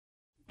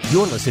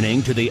You're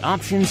listening to the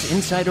Options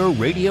Insider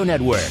Radio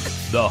Network,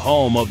 the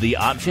home of the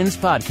Options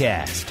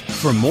Podcast.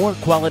 For more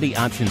quality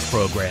options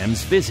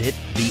programs, visit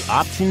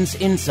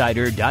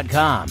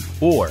theoptionsinsider.com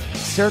or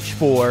search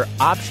for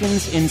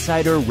Options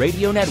Insider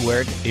Radio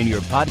Network in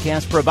your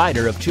podcast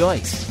provider of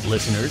choice.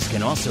 Listeners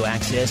can also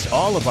access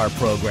all of our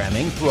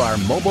programming through our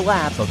mobile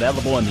app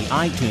available in the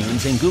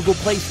iTunes and Google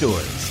Play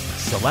stores.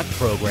 Select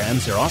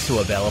programs are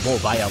also available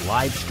via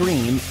live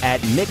stream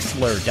at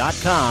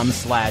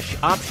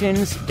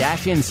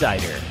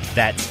mixlr.com/options-insider.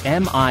 That's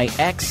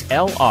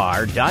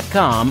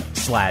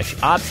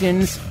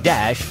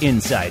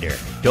mixlr.com/options-insider.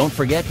 Don't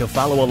forget to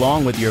follow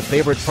along with your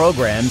favorite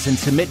programs and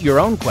submit your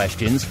own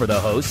questions for the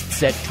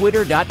hosts at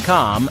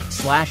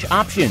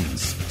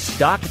twitter.com/options,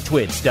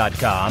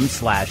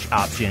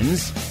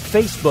 stocktwits.com/options,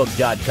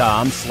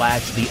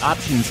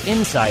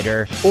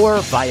 facebook.com/theoptionsinsider,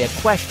 or via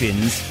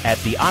questions at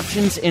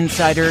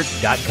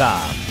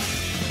theoptionsinsider.com.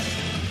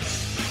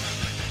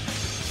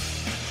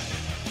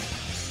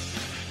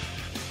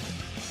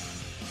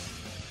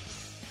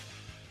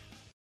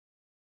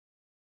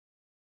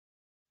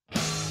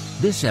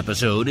 This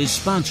episode is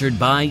sponsored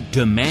by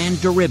Demand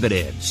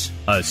Derivatives,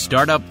 a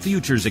startup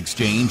futures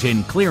exchange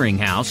and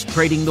clearinghouse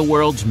trading the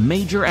world's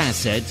major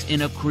assets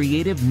in a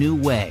creative new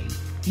way.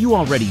 You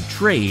already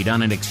trade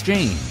on an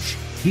exchange.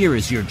 Here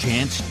is your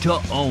chance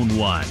to own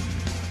one.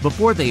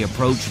 Before they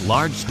approach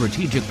large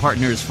strategic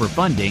partners for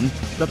funding,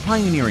 the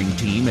pioneering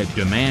team at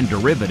Demand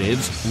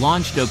Derivatives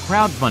launched a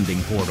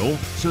crowdfunding portal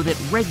so that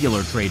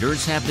regular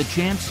traders have the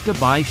chance to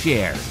buy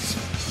shares.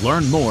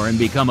 Learn more and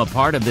become a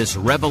part of this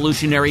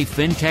revolutionary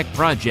fintech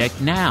project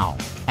now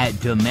at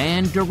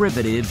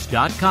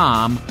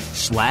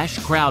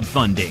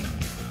demandderivatives.com/crowdfunding.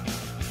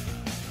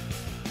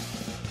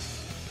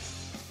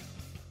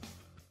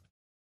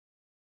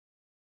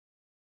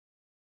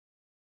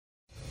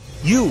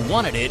 You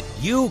wanted it,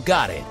 you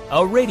got it.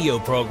 A radio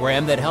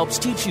program that helps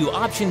teach you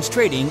options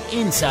trading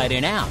inside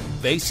and out,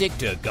 basic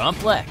to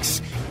complex.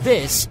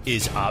 This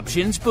is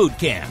Options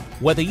Bootcamp.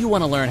 Whether you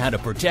want to learn how to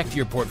protect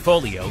your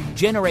portfolio,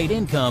 generate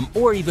income,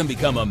 or even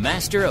become a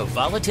master of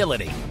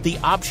volatility, the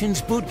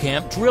Options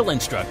Bootcamp drill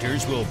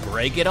instructors will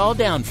break it all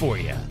down for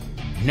you.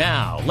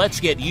 Now, let's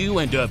get you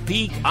into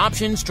peak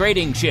options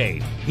trading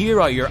shape. Here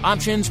are your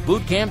Options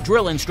Bootcamp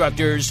drill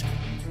instructors.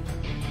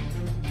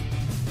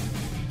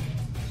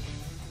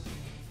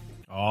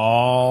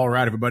 All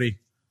right, everybody.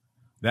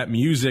 That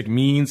music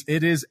means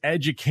it is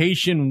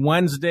Education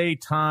Wednesday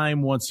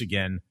time once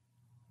again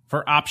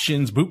for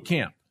Options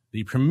Bootcamp,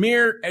 the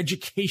premier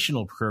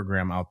educational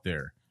program out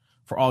there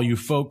for all you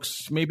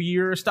folks. Maybe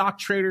you're a stock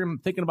trader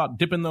and thinking about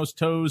dipping those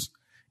toes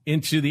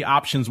into the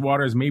options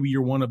waters. Maybe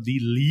you're one of the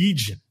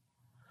legion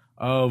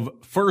of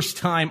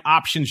first-time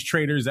options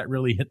traders that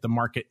really hit the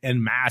market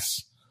en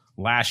masse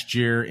last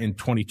year in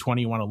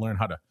 2020. You want to learn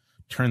how to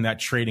turn that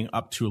trading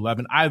up to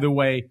 11. Either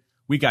way,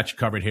 we got you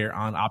covered here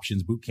on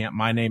Options Bootcamp.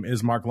 My name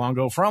is Mark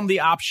Longo from the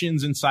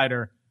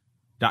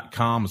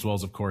optionsinsider.com, as well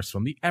as, of course,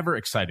 from the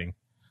ever-exciting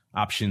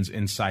Options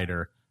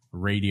Insider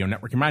Radio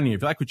Network. Reminding you,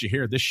 if you like what you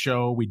hear, this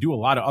show, we do a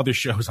lot of other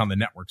shows on the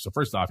network. So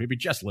first off, if you're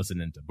just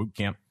listening to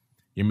Bootcamp,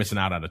 you're missing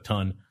out on a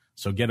ton.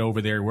 So get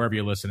over there wherever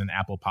you're listening.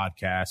 Apple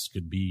Podcasts,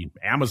 could be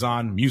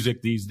Amazon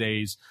Music these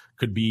days,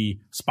 could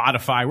be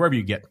Spotify, wherever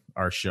you get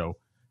our show.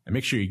 And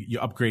make sure you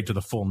upgrade to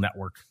the full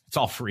network. It's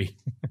all free.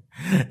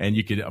 And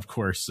you could, of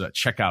course,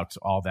 check out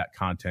all that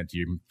content.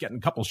 You're getting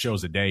a couple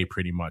shows a day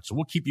pretty much. So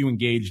we'll keep you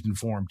engaged,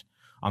 informed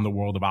on the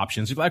world of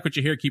options. If you like what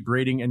you hear, keep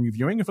rating and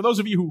reviewing. And for those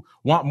of you who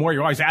want more,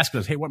 you're always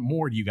asking us, hey, what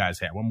more do you guys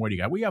have? What more do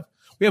you got? We have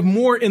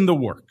more in the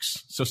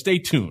works. So stay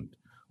tuned,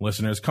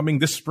 listeners. Coming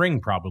this spring,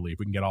 probably, if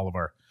we can get all of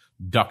our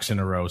ducks in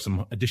a row,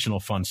 some additional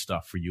fun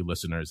stuff for you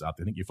listeners out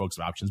there. I think you folks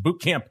of Options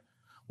Bootcamp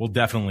will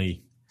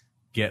definitely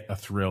get a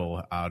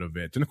thrill out of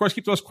it. And of course,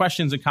 keep those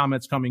questions and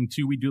comments coming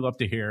too. We do love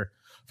to hear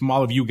from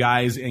all of you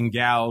guys and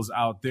gals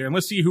out there. And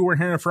let's see who we're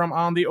hearing from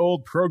on the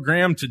old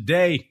program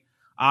today.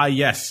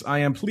 Yes, I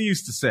am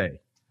pleased to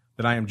say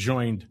that I am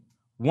joined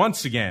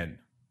once again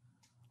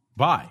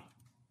by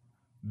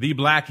the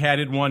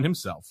black-hatted one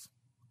himself,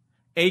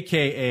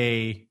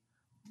 a.k.a.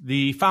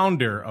 the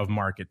founder of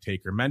Market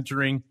Taker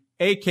Mentoring,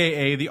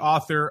 a.k.a. the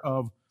author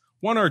of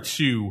one or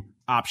two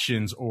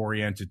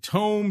options-oriented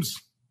tomes,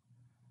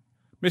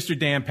 Mr.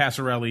 Dan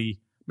Passarelli.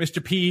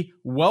 Mr. P,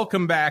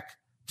 welcome back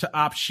to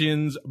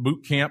Options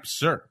Bootcamp,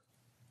 sir.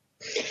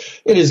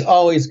 It is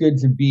always good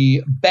to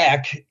be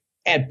back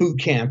at boot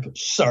camp,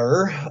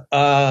 sir.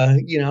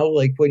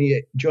 Like when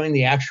you join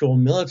the actual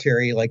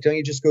military, like, don't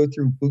you just go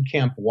through boot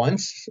camp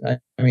once? I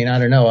mean, I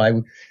don't know.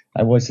 I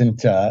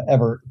wasn't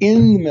ever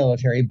in the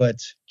military, but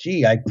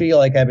gee, I feel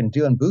like I've been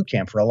doing boot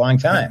camp for a long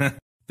time.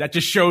 That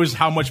just shows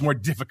how much more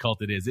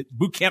difficult it is.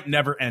 Boot camp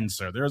never ends,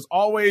 sir. There's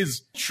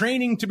always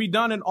training to be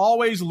done and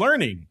always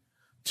learning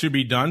to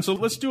be done. So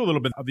let's do a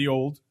little bit of the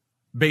old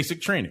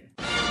basic training.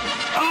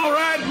 All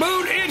right,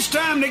 Boot, it's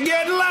time to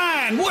get in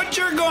line. What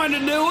you're going to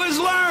do is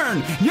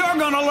learn. You're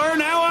going to learn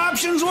how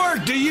options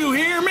work. Do you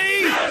hear me?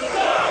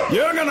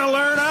 You're going to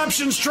learn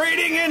options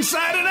trading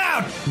inside and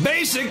out,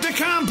 basic to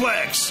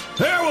complex.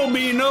 There will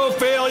be no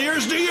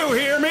failures. Do you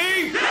hear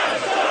me?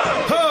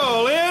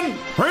 Pull in,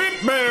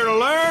 prepare to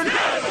learn.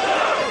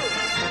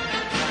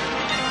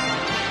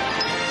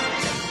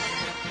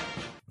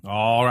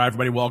 All right,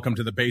 everybody, welcome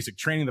to the Basic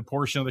Training, the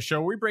portion of the show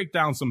where we break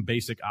down some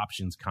basic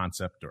options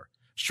concept or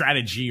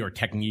strategy or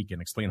technique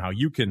and explain how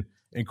you can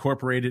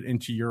incorporate it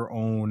into your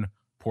own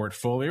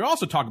portfolio. We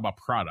also talk about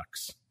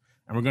products,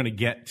 and we're going to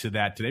get to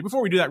that today.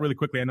 Before we do that really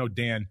quickly, I know,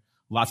 Dan,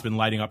 lots been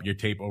lighting up your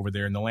tape over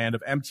there in the land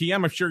of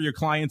MTM. I'm sure your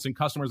clients and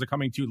customers are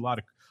coming to you a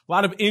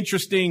lot of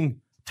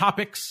interesting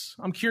topics.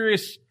 I'm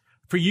curious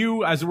for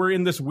you, as we're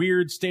in this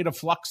weird state of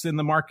flux in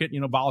the market,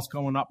 vol's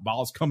going up,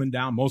 vol's coming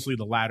down, mostly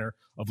the latter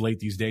of late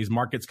these days.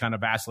 Market's kind of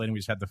vacillating. We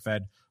just had the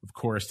Fed, of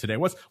course, today.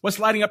 What's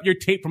lighting up your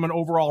tape from an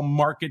overall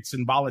markets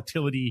and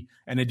volatility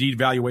and indeed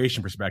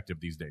valuation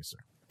perspective these days, sir?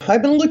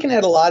 I've been looking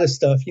at a lot of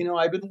stuff.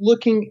 I've been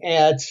looking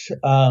at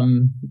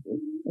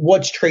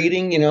what's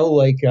trading,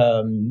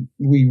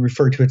 we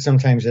refer to it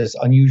sometimes as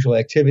unusual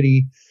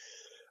activity,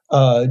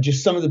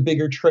 just some of the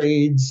bigger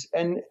trades.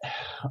 And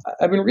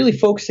I've been really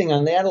focusing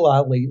on that a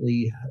lot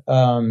lately.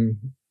 And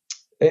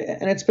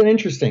it's been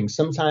interesting.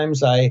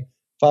 Sometimes I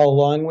follow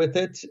along with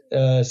it.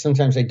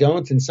 Sometimes I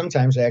don't. And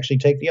sometimes I actually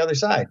take the other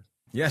side.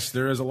 Yes,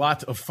 there is a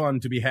lot of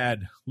fun to be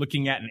had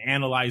looking at and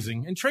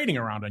analyzing and trading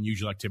around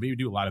unusual activity. We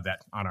do a lot of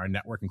that on our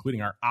network,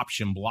 including our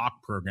option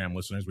block program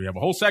listeners. We have a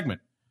whole segment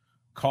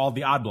called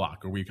the Odd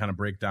Block, where we kind of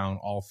break down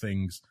all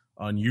things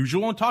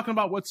unusual and talking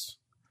about what's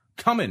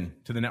coming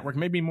to the network.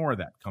 Maybe more of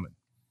that coming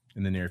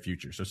in the near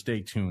future. So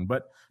stay tuned.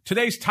 But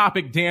today's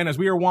topic, Dan, as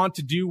we are wont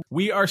to do,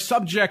 we are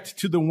subject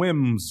to the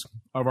whims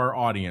of our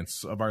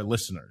audience, of our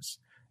listeners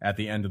at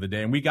the end of the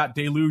day. And we got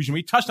deluged, and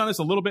we touched on this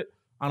a little bit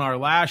on our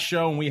last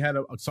show, and we had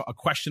a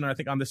question, I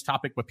think, on this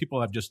topic, but people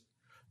have just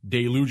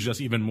deluged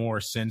us even more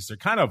since. They're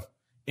kind of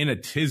in a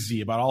tizzy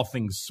about all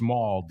things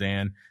small,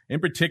 Dan. In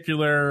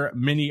particular,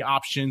 mini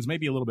options,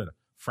 maybe a little bit of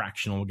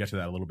fractional. We'll get to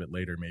that a little bit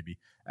later maybe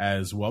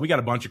as well. We got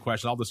a bunch of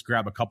questions. I'll just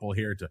grab a couple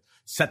here to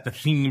set the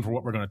theme for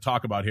what we're going to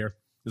talk about here.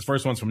 This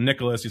first one's from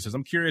Nicholas. He says,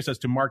 I'm curious as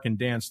to Mark and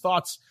Dan's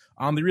thoughts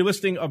on the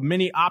relisting of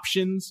mini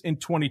options in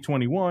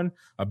 2021.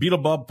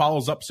 Beetlebub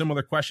follows up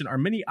similar question. Are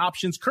mini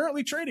options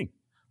currently trading?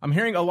 I'm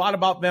hearing a lot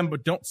about them,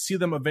 but don't see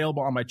them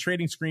available on my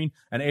trading screen.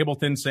 And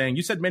Ableton saying,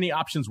 you said many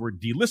options were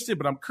delisted,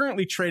 but I'm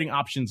currently trading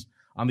options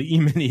on the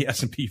E-mini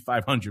S&P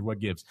 500. What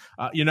gives?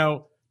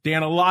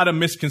 Dan, a lot of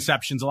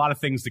misconceptions, a lot of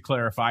things to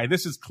clarify.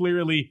 This is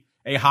clearly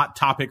a hot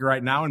topic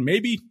right now, and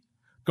maybe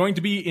going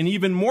to be an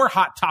even more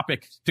hot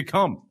topic to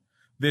come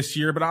this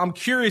year. But I'm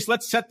curious,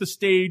 let's set the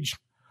stage.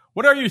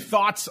 What are your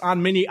thoughts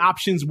on mini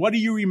options? What do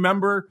you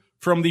remember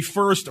from the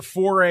first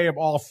foray of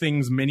all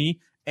things mini?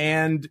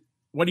 And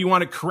what do you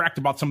want to correct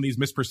about some of these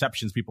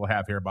misperceptions people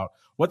have here about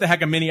what the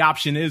heck a mini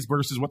option is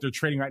versus what they're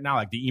trading right now,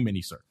 like the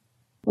E-mini, sir?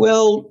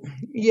 Well,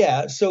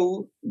 yeah.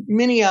 So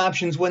mini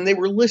options, when they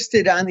were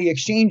listed on the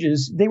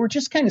exchanges, they were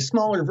just kind of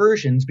smaller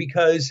versions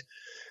because,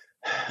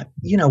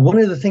 one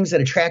of the things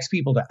that attracts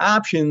people to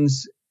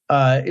options,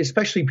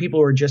 especially people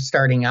who are just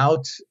starting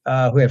out,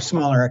 who have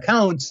smaller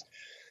accounts,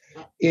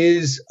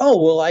 is,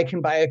 I can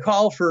buy a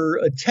call for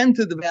a tenth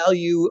of the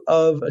value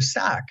of a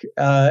stock.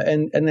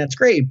 And that's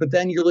great. But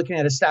then you're looking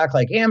at a stock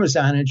like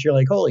Amazon and you're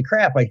like, holy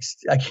crap,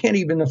 I can't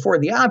even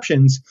afford the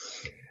options.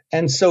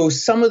 And so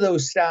some of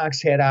those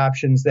stocks had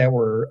options that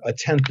were a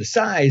tenth the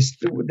size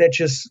that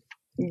just,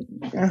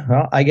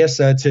 I guess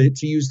to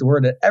use the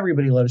word that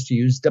everybody loves to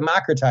use,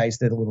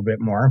 democratized it a little bit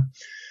more.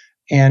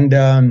 And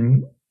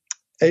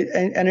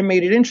it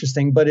made it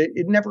interesting, but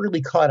it never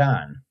really caught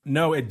on.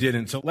 No, it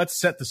didn't. So let's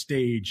set the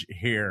stage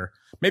here.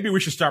 Maybe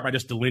we should start by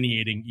just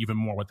delineating even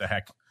more what the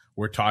heck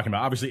we're talking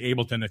about. Obviously,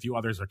 Ableton and a few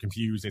others are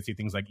confused. They see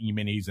things like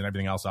E-minis and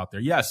everything else out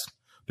there. Yes,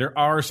 there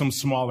are some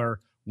smaller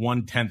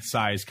 1/10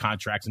 size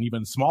contracts and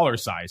even smaller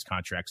size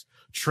contracts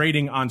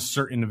trading on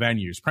certain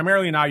venues.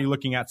 Primarily now you're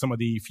looking at some of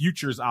the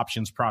futures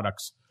options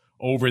products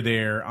over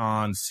there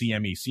on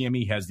CME.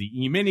 CME has the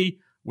E-mini,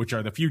 which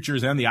are the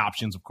futures and the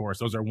options, of course.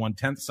 Those are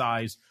 1/10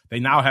 size. They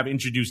now have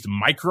introduced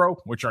micro,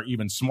 which are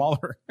even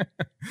smaller.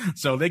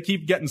 So they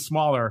keep getting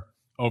smaller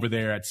over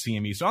there at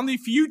CME. So on the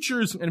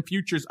futures and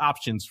futures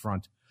options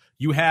front,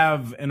 you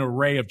have an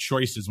array of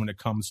choices when it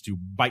comes to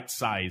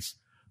bite-size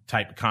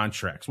type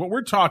contracts. What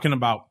we're talking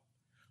about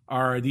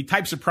are the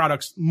types of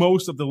products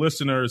most of the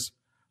listeners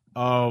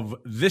of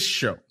this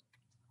show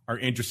are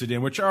interested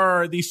in, which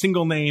are the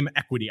single name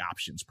equity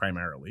options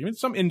primarily. I mean,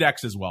 some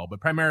index as well,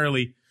 but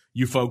primarily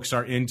you folks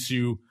are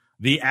into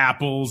the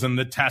Apples and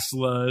the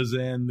Teslas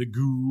and the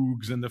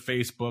Googs and the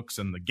Facebooks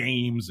and the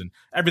games and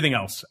everything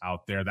else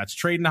out there that's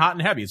trading hot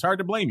and heavy. It's hard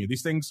to blame you.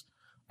 These things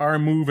are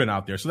moving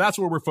out there. So that's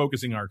where we're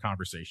focusing our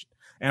conversation.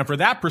 And for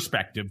that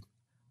perspective,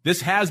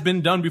 this has been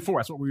done before.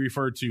 That's what we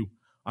referred to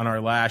on our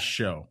last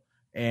show.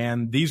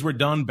 And these were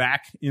done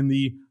back in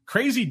the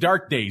crazy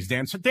dark days,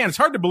 Dan. So, Dan, it's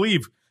hard to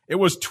believe it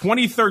was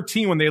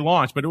 2013 when they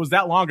launched, but it was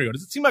that long ago.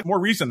 Does it seem like more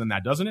recent than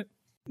that, doesn't it?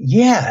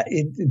 Yeah,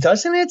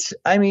 doesn't it?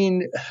 I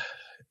mean,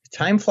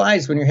 time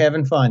flies when you're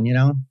having fun,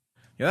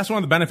 Yeah, that's one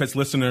of the benefits,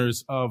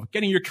 listeners, of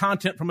getting your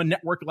content from a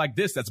network like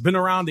this that's been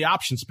around the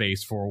option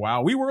space for a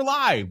while. We were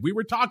live. We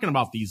were talking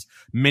about these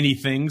many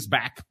things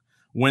back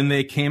when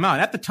they came out.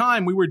 At the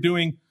time, we were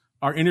doing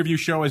our interview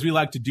show, as we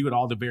like to do at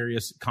all the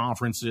various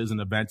conferences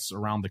and events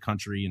around the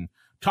country, and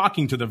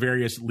talking to the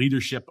various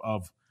leadership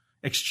of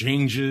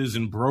exchanges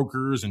and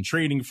brokers and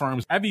trading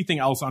firms, everything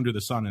else under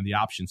the sun in the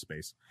option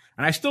space.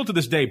 And I still to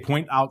this day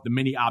point out the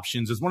mini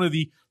options as one of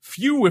the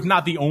few, if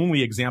not the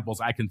only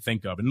examples I can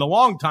think of in the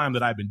long time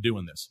that I've been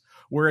doing this,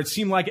 where it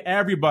seemed like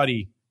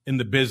everybody in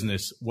the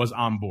business was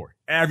on board.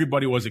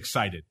 Everybody was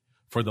excited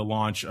for the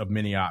launch of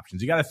mini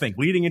options. You got to think,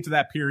 leading into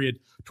that period,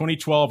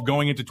 2012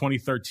 going into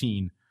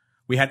 2013,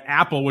 we had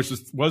Apple, which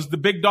was the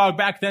big dog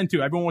back then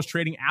too. Everyone was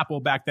trading Apple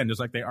back then, just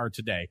like they are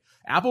today.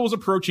 Apple was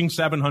approaching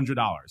 $700.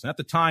 And at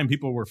the time,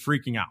 people were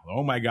freaking out.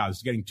 Oh my God,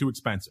 it's getting too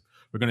expensive.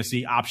 We're going to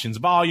see options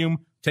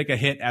volume take a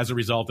hit as a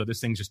result of this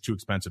thing's just too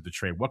expensive to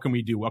trade. What can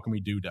we do? What can we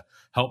do to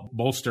help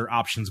bolster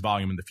options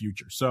volume in the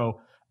future?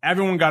 So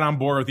everyone got on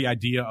board with the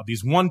idea of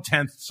these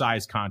 1/10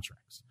 size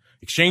contracts.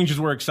 Exchanges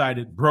were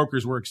excited.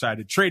 Brokers were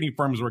excited. Trading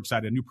firms were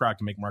excited. A new product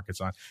to make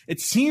markets on. It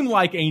seemed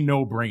like a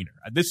no-brainer.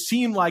 This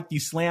seemed like the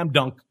slam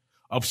dunk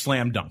of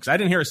slam dunks. I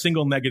didn't hear a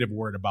single negative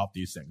word about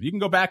these things. You can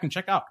go back and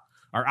check out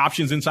our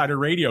Options Insider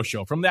radio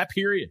show from that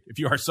period, if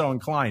you are so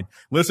inclined.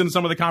 Listen to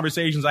some of the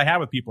conversations I had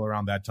with people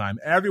around that time.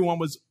 Everyone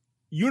was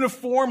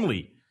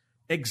uniformly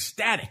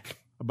ecstatic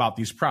about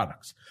these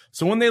products.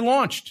 So when they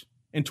launched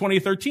in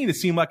 2013, it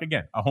seemed like,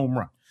 again, a home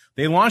run.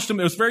 They launched them.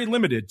 It was very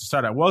limited to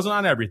start out. It wasn't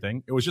on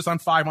everything. It was just on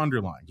 5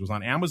 underlyings. It was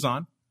on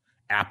Amazon,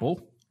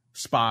 Apple,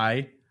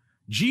 SPY,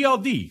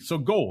 GLD, so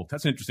gold.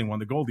 That's an interesting one,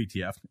 the gold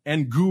ETF,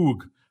 and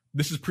Goog.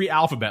 This is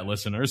pre-alphabet,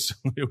 listeners.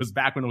 It was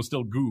back when it was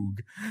still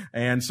Goog.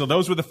 And so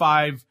those were the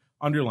 5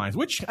 underlines,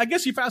 which I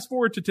guess you fast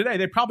forward to today,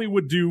 they probably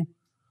would do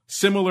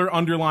similar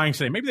underlying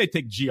today. Maybe they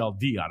take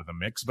GLD out of the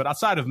mix, but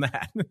outside of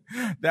that,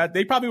 that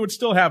they probably would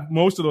still have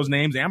most of those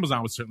names.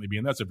 Amazon would certainly be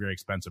in. That's a very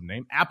expensive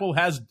name. Apple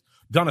has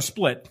done a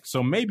split,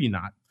 so maybe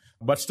not,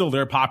 but still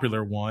they're a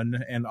popular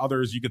one. And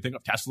others, you could think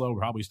of Tesla would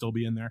probably still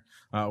be in there.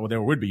 Well,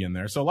 there would be in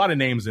there. So a lot of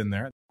names in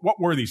there. What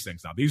were these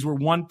things now? These were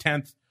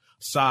 1/10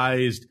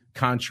 sized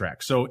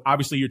contracts. So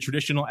obviously your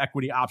traditional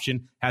equity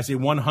option has a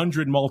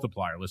 100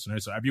 multiplier,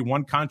 listeners. So every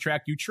one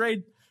contract you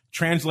trade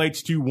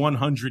translates to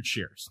 100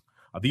 shares.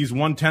 These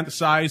 1/10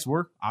 size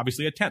were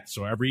obviously a tenth.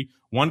 So every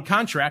one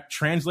contract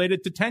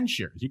translated to 10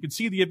 shares. You can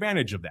see the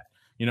advantage of that.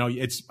 You know,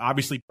 it's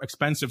obviously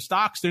expensive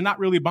stocks. They're not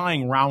really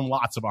buying round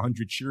lots of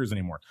 100 shares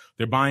anymore.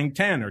 They're buying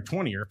 10 or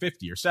 20 or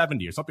 50 or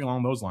 70 or something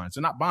along those lines.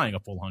 They're not buying a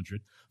full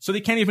 100. So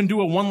they can't even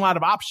do a one lot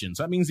of options.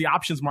 That means the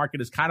options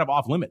market is kind of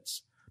off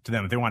limits to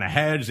them. If they want to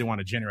hedge, they want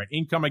to generate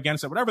income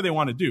against it, whatever they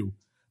want to do,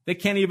 they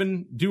can't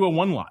even do a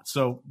one lot.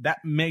 So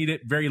that made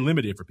it very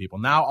limited for people.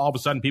 Now, all of a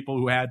sudden, people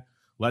who had,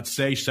 let's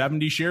say,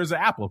 70 shares of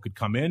Apple could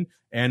come in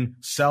and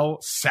sell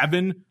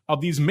 7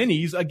 of these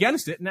minis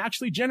against it and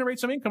actually generate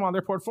some income on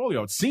their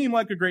portfolio. It seemed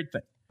like a great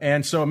thing.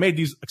 And so it made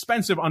these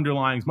expensive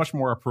underlyings much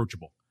more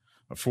approachable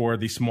for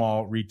the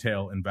small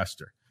retail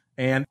investor.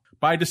 And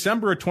by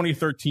December of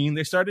 2013,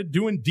 they started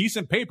doing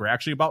decent paper,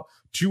 actually about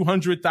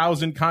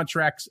 200,000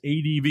 contracts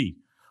ADV.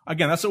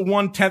 Again, that's a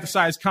 1/10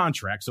 size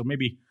contract. So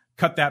maybe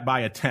cut that by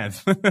a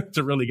tenth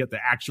to really get the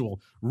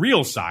actual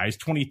real size,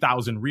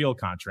 20,000 real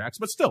contracts.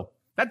 But still,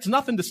 that's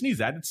nothing to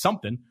sneeze at. It's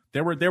something.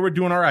 They were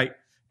doing all right.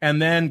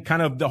 And then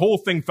kind of the whole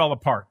thing fell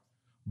apart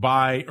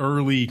by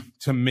early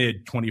to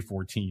mid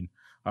 2014.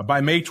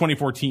 By May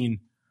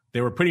 2014,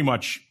 they were pretty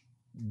much,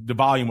 the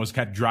volume was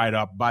kind of dried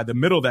up. By the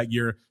middle of that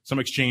year, some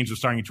exchanges were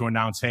starting to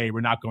announce, hey,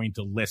 we're not going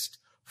to list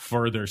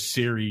further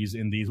series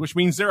in these, which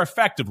means they're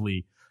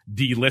effectively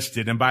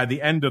delisted. And by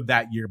the end of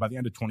that year, by the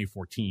end of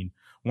 2014,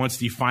 once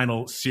the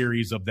final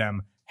series of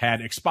them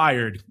had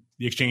expired,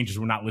 the exchanges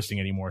were not listing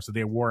anymore. So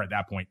they were at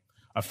that point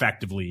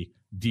effectively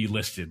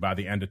delisted by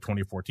the end of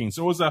 2014.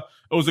 So it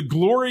was a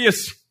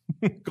glorious,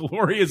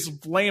 glorious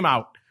flame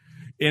out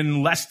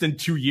in less than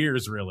 2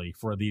 years, really,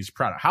 for these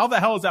products. How the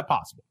hell is that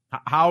possible?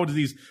 How do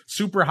these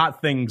super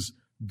hot things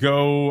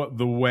go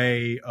the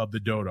way of the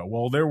dodo?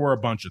 Well, there were a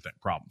bunch of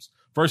problems.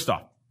 First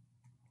off,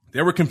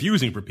 they were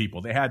confusing for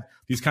people. They had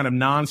these kind of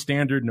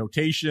non-standard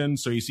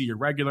notations. So you see your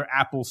regular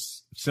Apple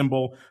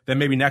symbol. Then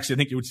maybe next, I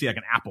think you would see like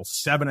an Apple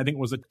 7, I think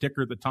was a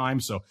ticker at the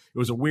time. So it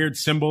was a weird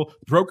symbol.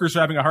 Brokers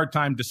were having a hard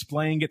time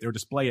displaying it. They would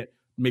display it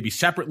maybe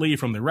separately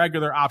from the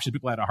regular options.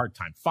 People had a hard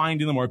time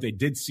finding them, or if they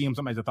did see them,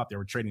 sometimes they thought they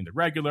were trading the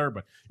regular,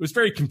 but it was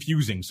very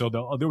confusing. So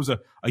there was a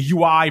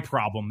UI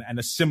problem and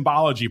a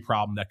symbology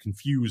problem that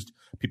confused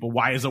people.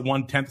 Why is a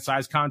 1/10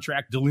 size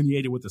contract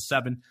delineated with a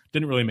 7?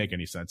 Didn't really make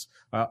any sense.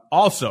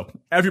 Also,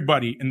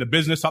 everybody in the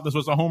business thought this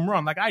was a home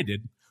run like I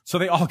did. So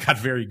they all got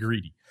very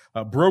greedy.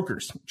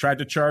 Brokers tried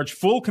to charge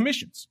full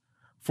commissions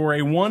for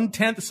a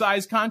 1/10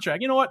 size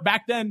contract. You know what?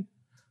 Back then,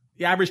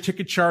 the average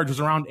ticket charge was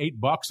around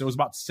 $8. It was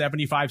about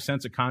 75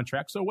 cents a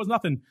contract. So it was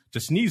nothing to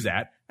sneeze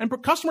at. And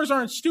customers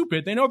aren't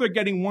stupid. They know they're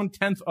getting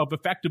 1/10 of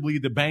effectively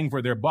the bang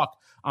for their buck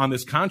on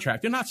this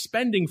contract. They're not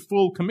spending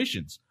full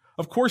commissions.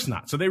 Of course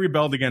not. So they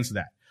rebelled against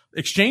that.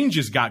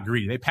 exchanges got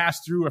greedy. They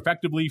passed through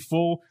effectively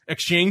full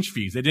exchange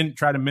fees. They didn't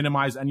try to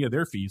minimize any of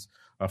their fees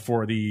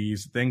for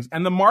these things.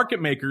 And the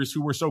market makers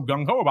who were so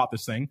gung-ho about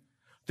this thing,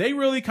 they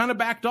really kind of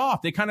backed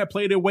off. They kind of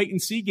played a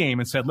wait-and-see game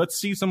and said, let's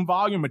see some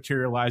volume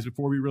materialize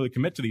before we really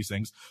commit to these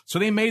things. So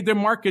they made their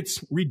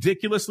markets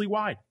ridiculously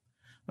wide.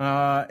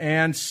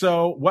 And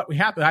so what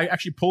happened, I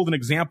actually pulled an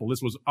example.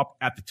 This was up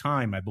at the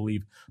time, I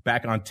believe,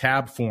 back on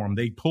tab form.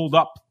 They pulled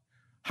up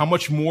how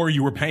much more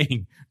you were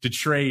paying to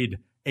trade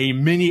a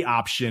mini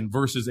option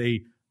versus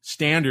a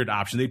standard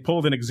option. They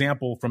pulled an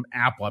example from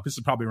Apple. This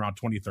is probably around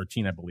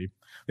 2013, I believe.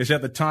 They said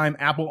at the time,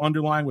 Apple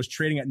underlying was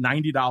trading at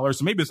 $90.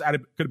 So maybe this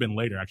could have been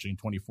later, actually, in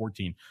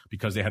 2014,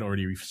 because they had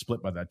already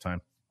split by that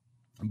time.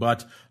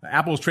 But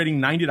Apple was trading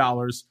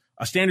 $90.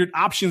 A standard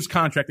options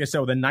contract, they said,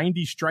 with a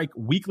 90 strike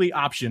weekly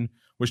option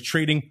was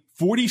trading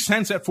 40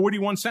 cents at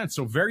 41 cents.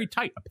 So very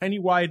tight, a penny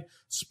wide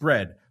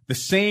spread. The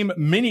same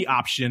mini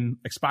option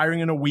expiring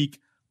in a week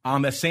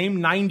on the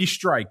same 90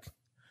 strike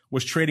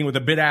was trading with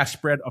a bid-ask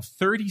spread of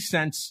 30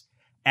 cents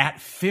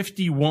at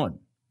 51.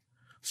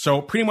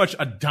 So pretty much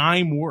a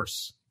dime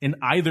worse in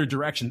either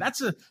direction.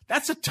 That's a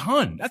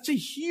ton. That's a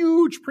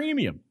huge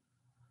premium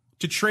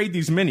to trade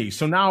these minis.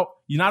 So now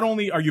you not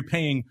only are you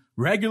paying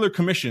regular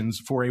commissions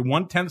for a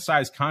 1/10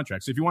 size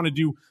contract. So if you want to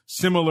do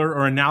similar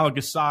or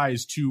analogous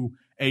size to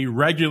a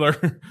regular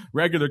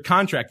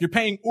contract, you're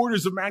paying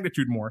orders of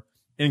magnitude more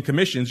in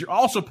commissions. You're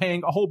also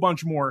paying a whole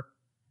bunch more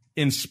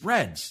in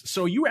spreads.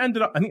 So you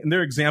ended up, I think in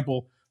their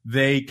example,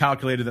 they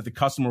calculated that the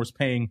customer was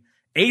paying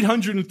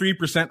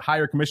 803%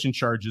 higher commission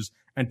charges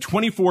and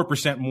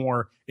 24%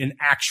 more in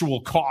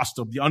actual cost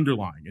of the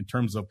underlying in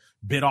terms of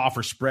bid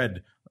offer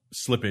spread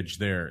slippage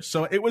there.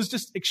 So it was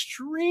just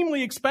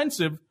extremely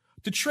expensive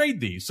to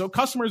trade these. So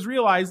customers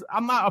realized,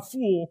 I'm not a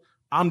fool.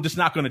 I'm just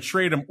not going to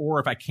trade them.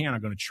 Or if I can,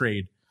 I'm going to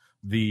trade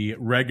the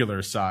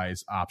regular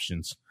size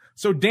options.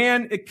 So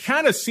Dan, it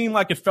kind of seemed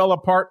like it fell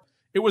apart.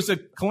 It was a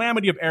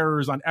calamity of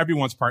errors on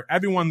everyone's part.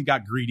 Everyone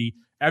got greedy.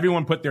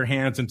 Everyone put their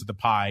hands into the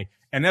pie.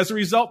 And as a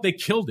result, they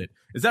killed it.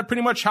 Is that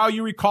pretty much how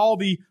you recall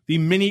the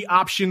mini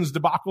options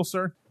debacle,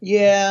 sir?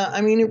 Yeah,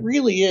 I mean, it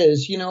really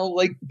is. You know,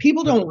 like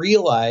people don't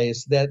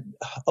realize that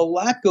a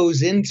lot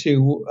goes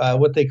into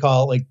what they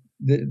call, like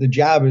the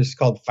job is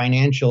called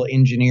financial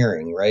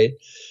engineering, right?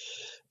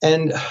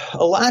 And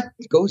a lot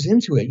goes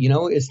into it. You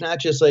know, it's not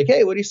just like,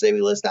 hey, what do you say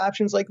we list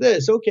options like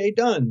this? Okay,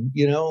 done.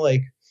 You know,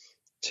 like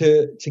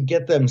to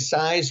get them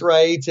sized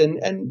right.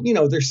 And you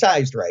know, they're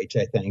sized right,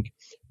 I think.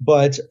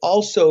 But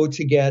also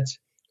to get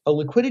a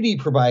liquidity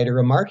provider,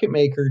 a market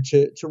maker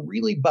to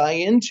really buy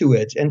into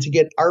it and to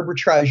get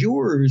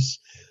arbitrageurs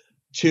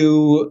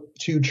to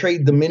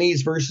trade the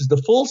minis versus the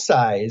full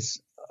size,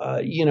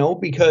 you know,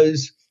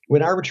 because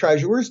when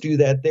arbitrageurs do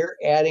that, they're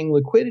adding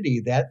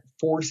liquidity. That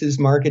forces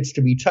markets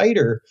to be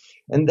tighter.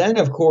 And then,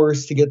 of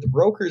course, to get the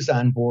brokers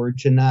on board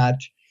to not,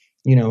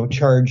 you know,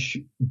 charge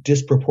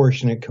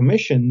disproportionate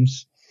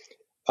commissions.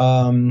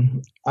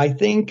 I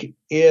think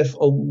if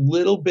a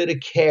little bit of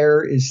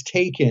care is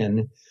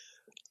taken,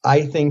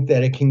 I think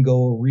that it can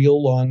go a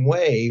real long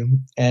way,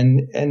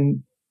 and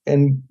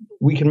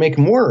we can make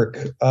them work.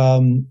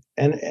 And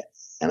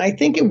I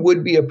think it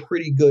would be a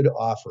pretty good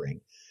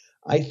offering.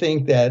 I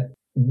think that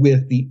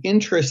with the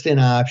interest in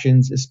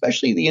options,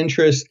 especially the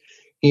interest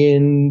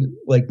in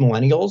like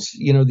millennials,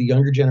 you know, the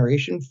younger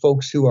generation,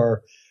 folks who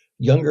are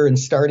younger and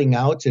starting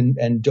out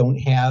and don't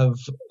have,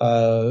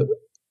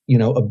 you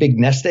know, a big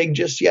nest egg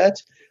just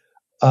yet,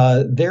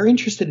 they're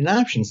interested in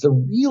options. They're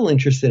real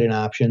interested in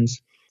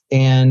options.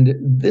 And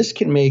this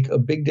can make a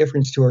big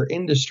difference to our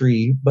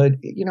industry, but,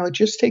 you know, it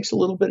just takes a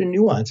little bit of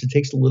nuance. It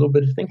takes a little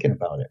bit of thinking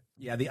about it.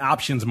 Yeah, the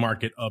options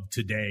market of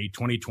today,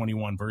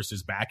 2021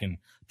 versus back in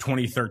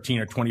 2013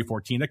 or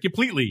 2014, a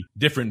completely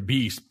different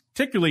beast,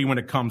 particularly when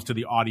it comes to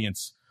the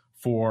audience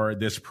for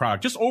this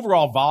product. Just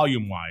overall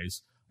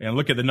volume-wise, and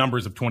look at the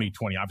numbers of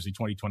 2020. Obviously,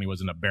 2020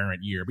 was an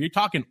aberrant year, but you're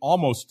talking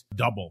almost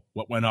double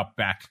what went up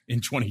back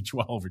in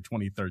 2012 or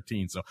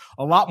 2013. So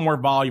a lot more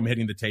volume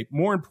hitting the tape.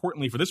 More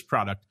importantly for this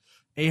product,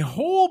 a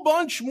whole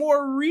bunch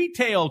more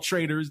retail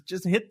traders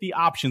just hit the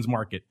options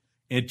market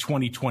in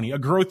 2020, a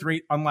growth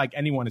rate unlike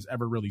anyone has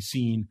ever really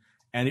seen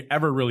and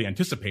ever really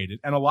anticipated.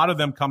 And a lot of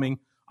them coming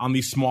on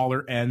the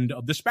smaller end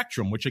of the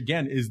spectrum, which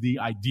again is the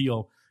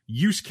ideal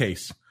use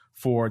case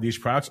for these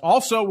products.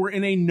 Also, we're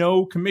in a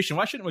no commission.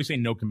 Well, I shouldn't really say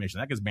no commission.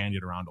 That gets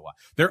bandied around a lot.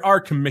 There are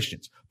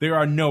commissions. There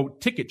are no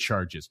ticket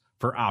charges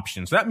for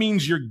options. That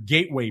means your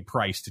gateway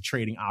price to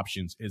trading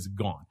options is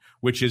gone,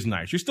 which is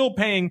nice. You're still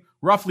paying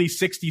roughly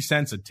 60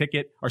 cents a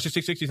ticket or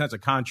 60 cents a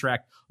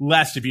contract,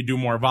 less if you do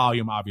more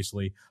volume,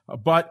 obviously.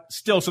 But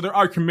still, so there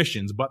are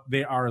commissions, but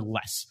they are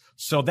less.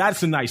 So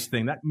that's a nice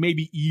thing. That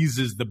maybe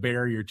eases the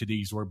barrier to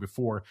these, where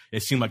before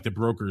it seemed like the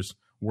brokers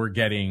were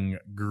getting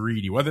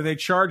greedy. Whether they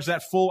charge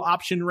that full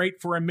option rate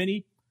for a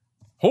mini,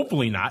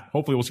 hopefully not.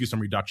 Hopefully we'll see some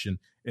reduction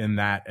in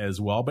that as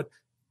well. But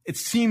it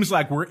seems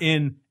like we're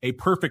in a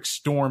perfect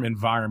storm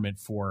environment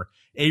for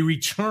a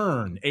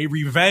return, a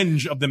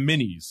revenge of the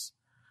minis,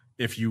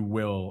 if you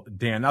will,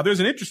 Dan. Now, there's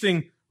an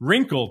interesting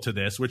wrinkle to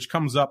this, which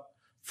comes up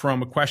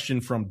from a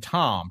question from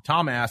Tom.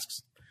 Tom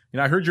asks,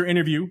 I heard your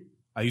interview.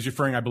 He's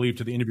referring, I believe,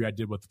 to the interview I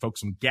did with the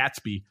folks from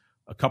Gatsby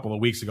a couple of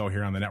weeks ago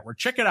here on the network.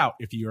 Check it out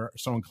if you're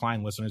so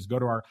inclined, listeners. Go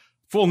to our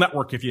full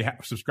network if you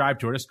subscribe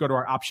to it. Just go to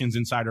our Options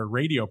Insider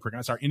radio program.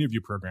 That's our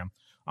interview program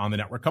on the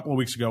network. A couple of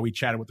weeks ago, we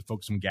chatted with the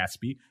folks from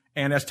Gatsby.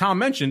 And as Tom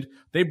mentioned,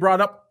 they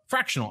brought up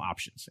fractional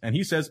options. And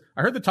he says,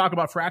 I heard the talk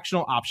about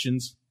fractional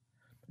options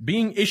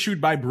being issued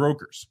by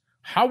brokers.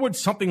 How would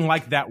something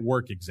like that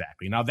work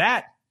exactly? Now,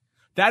 that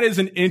is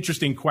an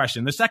interesting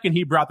question. The second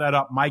he brought that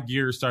up, my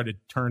gears started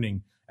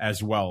turning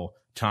as well,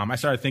 Tom. I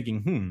started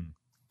thinking,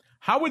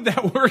 how would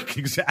that work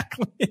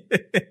exactly?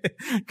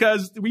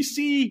 Because we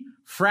see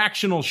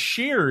fractional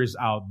shares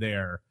out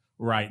there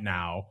right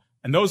now,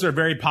 and those are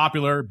very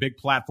popular. Big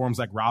platforms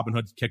like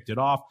Robinhood kicked it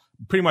off.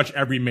 Pretty much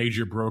every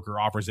major broker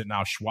offers it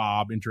now.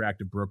 Schwab,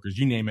 Interactive Brokers,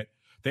 you name it.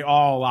 They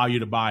all allow you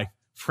to buy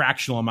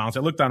fractional amounts. I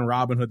looked on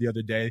Robinhood the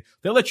other day.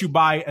 They'll let you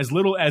buy as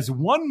little as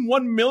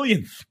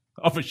 1/1,000,000th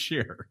of a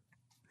share.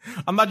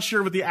 I'm not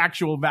sure what the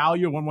actual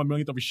value of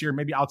 1/1,000,000th of a share,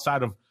 maybe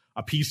outside of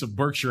a piece of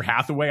Berkshire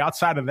Hathaway.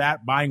 Outside of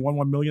that, buying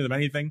 1/1,000,000th of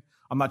anything,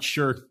 I'm not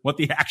sure what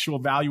the actual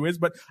value is,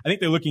 but I think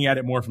they're looking at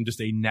it more from just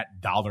a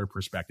net dollar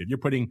perspective. You're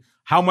putting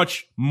how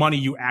much money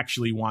you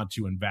actually want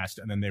to invest,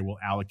 and then they will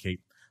allocate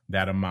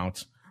that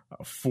amount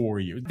for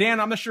you. Dan,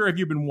 I'm not sure if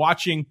you've been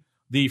watching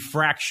the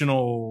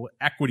fractional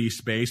equity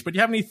space, but do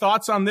you have any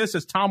thoughts on this?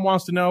 As Tom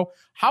wants to know,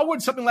 how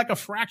would something like a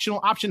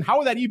fractional option, how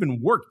would that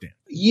even work, Dan?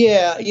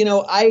 Yeah,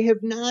 I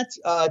have not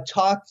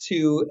talked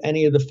to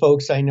any of the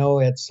folks I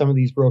know at some of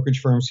these brokerage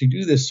firms who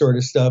do this sort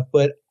of stuff,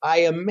 but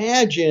I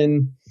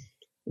imagine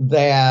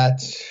that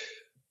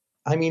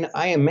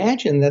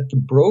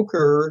the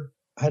broker,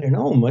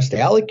 must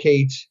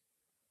allocate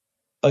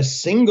a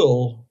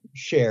single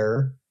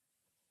share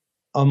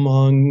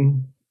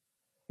among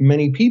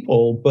many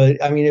people. But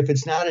if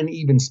it's not an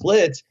even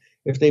split,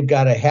 if they've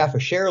got a half a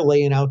share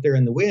laying out there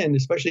in the wind,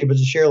 especially if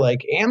it's a share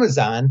like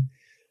Amazon,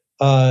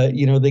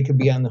 they could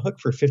be on the hook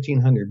for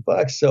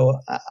 $1,500. So,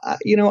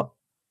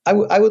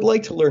 I would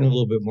like to learn a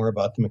little bit more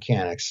about the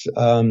mechanics.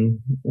 And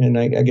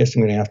I guess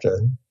I'm going to have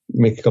to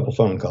make a couple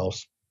phone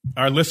calls.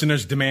 Our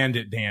listeners demand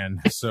it,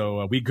 Dan.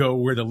 So we go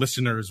where the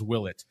listeners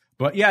will it.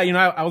 But yeah,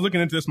 I was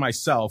looking into this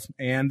myself,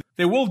 and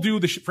they will do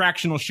the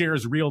fractional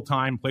shares real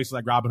time, places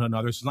like Robinhood and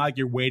others. It's not like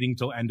you're waiting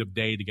till end of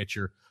day to get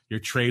your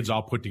trades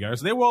all put together.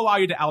 So they will allow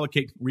you to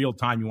allocate real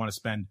time. You want to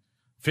spend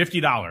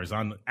 $50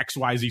 on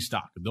XYZ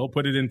stock. They'll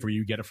put it in for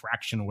you, get a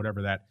fraction or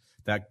whatever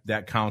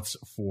that counts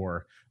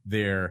for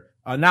there.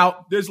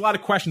 Now, there's a lot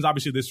of questions,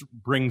 obviously, this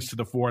brings to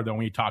the fore, though,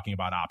 when you're talking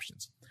about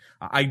options.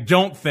 I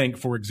don't think,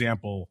 for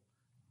example,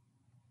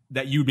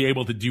 that you'd be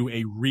able to do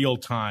a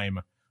real-time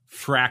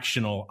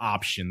fractional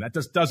option. That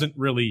just doesn't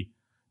really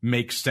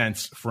make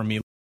sense for me.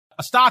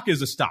 A stock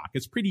is a stock.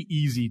 It's pretty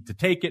easy to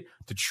take it,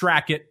 to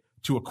track it,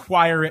 to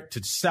acquire it,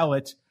 to sell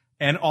it,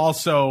 and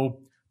also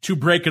to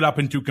break it up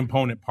into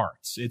component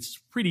parts. It's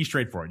pretty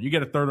straightforward. You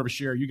get a third of a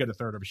share, you get a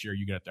third of a share,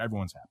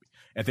 everyone's happy.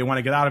 If they want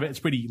to get out of it, it's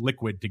pretty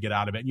liquid to get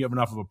out of it. And you have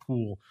enough of a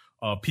pool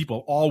of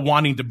people all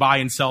wanting to buy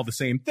and sell the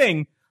same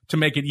thing to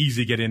make it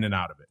easy to get in and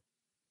out of it.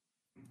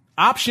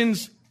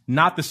 Options,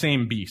 not the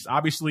same beast.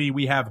 Obviously,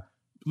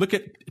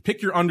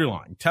 pick your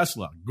underlying,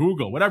 Tesla,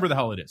 Google, whatever the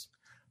hell it is.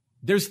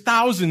 There's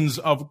thousands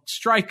of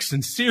strikes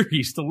and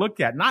series to look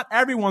at. Not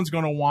everyone's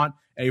going to want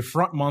a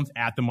front month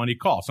at the money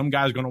call. Some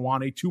guy's going to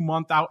want a 2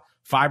 month out,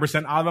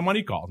 5% out of the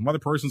money call. Another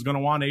person's going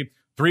to want a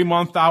 3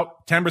 month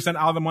out, 10%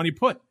 out of the money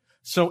put.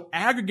 So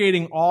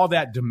aggregating all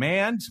that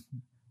demand,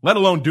 let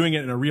alone doing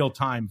it in a real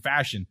time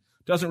fashion,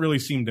 doesn't really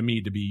seem to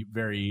me to be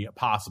very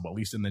possible, at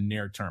least in the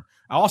near term.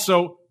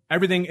 Also,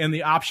 everything in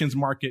the options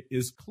market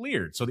is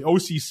cleared. So the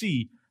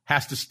OCC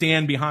has to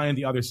stand behind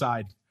the other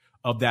side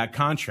of that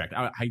contract.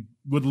 I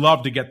would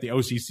love to get the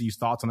OCC's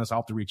thoughts on this. I'll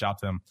have to reach out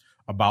to them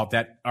about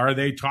that. Are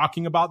they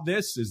talking about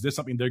this? Is this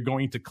something they're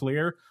going to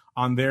clear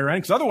on their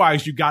end? Because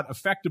otherwise, you've got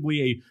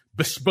effectively a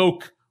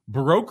bespoke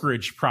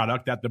brokerage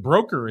product that the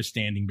broker is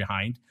standing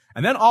behind.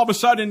 And then all of a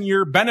sudden,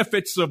 your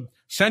benefits of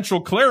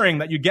central clearing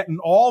that you get in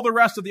all the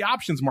rest of the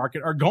options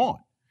market are gone.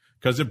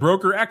 Because if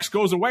broker X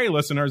goes away,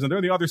 listeners, and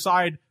they're the other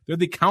side, they're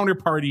the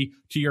counterparty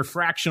to your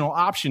fractional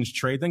options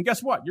trade, then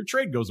guess what? Your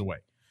trade goes away.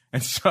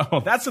 And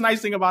so that's the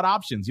nice thing about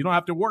options. You don't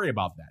have to worry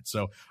about that.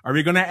 So are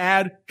we going to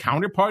add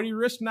counterparty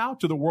risk now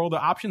to the world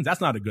of options?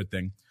 That's not a good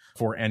thing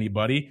for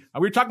anybody.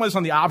 We were talking about this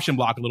on the option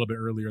block a little bit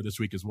earlier this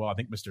week as well. I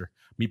think Mr.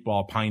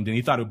 Meatball pined in.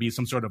 He thought it would be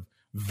some sort of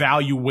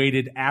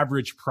value-weighted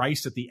average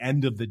price at the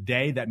end of the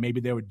day that maybe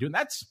they would do. And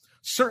that's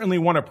certainly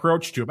one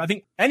approach to it. But I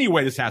think any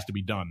way this has to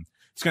be done,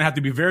 it's going to have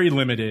to be very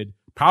limited,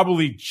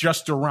 probably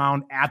just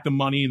around at the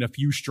money and a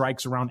few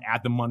strikes around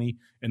at the money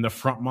in the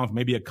front month,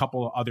 maybe a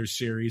couple of other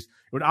series.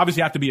 It would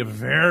obviously have to be a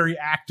very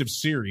active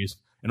series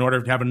in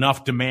order to have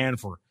enough demand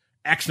for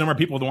X number of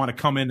people to want to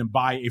come in and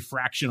buy a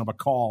fraction of a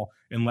call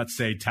in, let's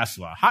say,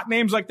 Tesla. Hot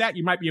names like that,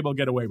 you might be able to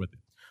get away with it.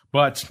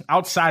 But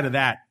outside of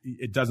that,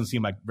 it doesn't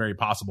seem like very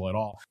possible at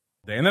all.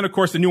 And then, of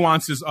course, the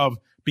nuances of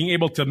being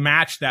able to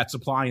match that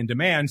supply and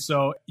demand.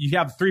 So you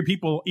have 3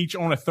 people each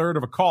own a third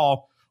of a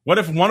call. What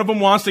if one of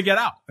them wants to get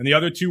out and the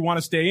other two want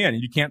to stay in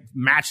and you can't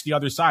match the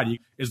other side?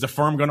 Is the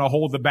firm going to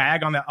hold the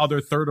bag on that other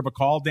third of a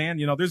call, Dan?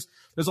 There's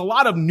a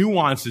lot of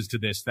nuances to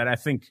this that I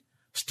think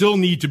still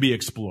need to be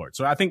explored.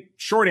 So I think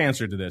short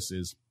answer to this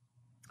is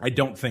I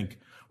don't think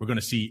we're going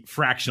to see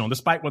fractional,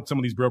 despite what some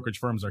of these brokerage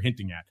firms are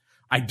hinting at.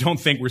 I don't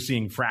think we're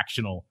seeing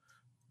fractional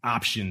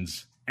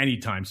options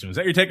anytime soon. Is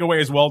that your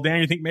takeaway as well, Dan?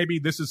 You think maybe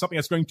this is something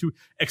that's going to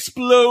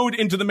explode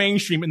into the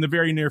mainstream in the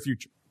very near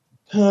future?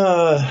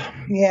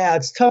 Yeah,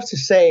 it's tough to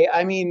say.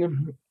 I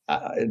mean,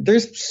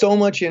 there's so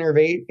much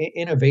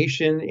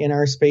innovation in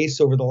our space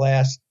over the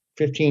last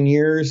 15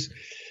 years.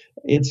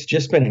 It's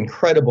just been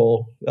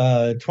incredible.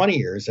 20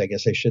 years, I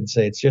guess I should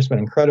say. It's just been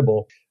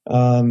incredible.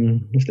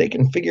 If they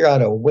can figure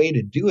out a way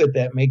to do it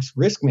that makes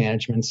risk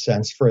management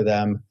sense for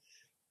them,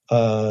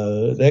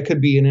 that could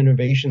be an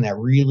innovation that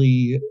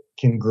really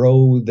can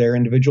grow their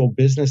individual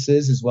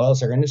businesses as well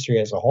as our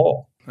industry as a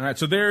whole. All right,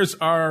 so there's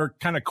our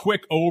kind of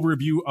quick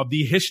overview of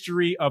the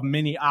history of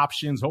mini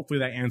options. Hopefully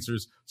that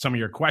answers some of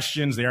your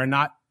questions. They are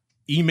not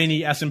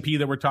E-mini S&P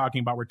that we're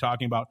talking about. We're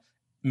talking about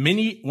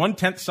mini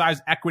 1/10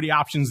 size equity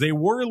options. They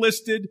were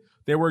listed.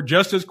 They were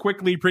just as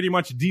quickly pretty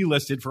much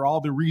delisted for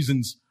all the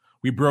reasons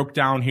we broke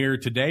down here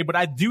today. But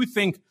I do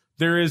think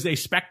there is a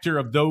specter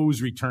of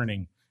those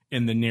returning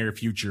in the near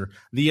future.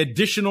 The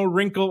additional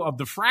wrinkle of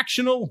the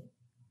fractional,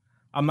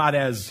 I'm not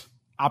as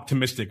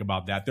optimistic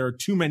about that. There are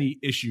too many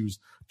issues,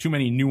 too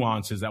many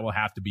nuances that will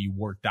have to be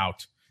worked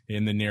out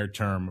in the near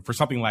term for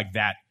something like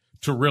that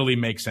to really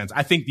make sense.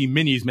 I think the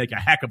minis make a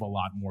heck of a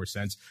lot more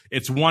sense.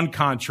 It's one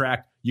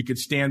contract. You could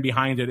stand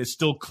behind it. It's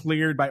still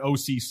cleared by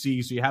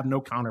OCC, so you have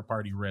no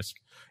counterparty risk.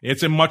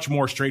 It's a much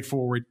more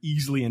straightforward,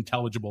 easily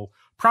intelligible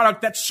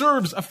product that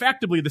serves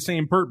effectively the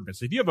same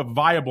purpose. If you have a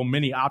viable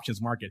mini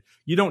options market,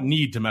 you don't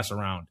need to mess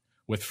around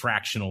with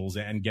fractionals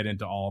and get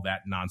into all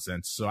that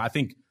nonsense. So I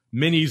think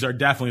minis are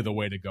definitely the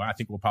way to go. I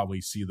think we'll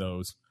probably see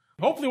those.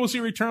 Hopefully we'll see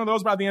a return of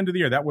those by the end of the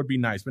year. That would be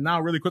nice. But now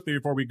really quickly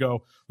before we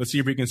go, let's see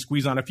if we can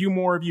squeeze on a few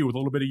more of you with a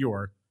little bit of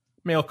your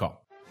mail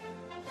call.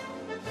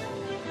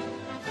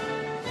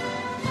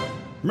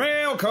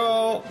 Mail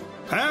call.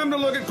 Time to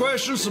look at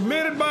questions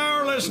submitted by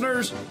our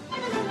listeners.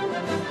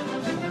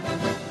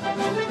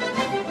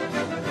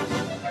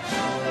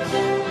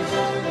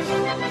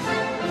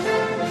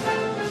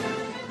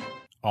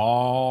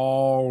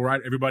 All right,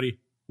 everybody.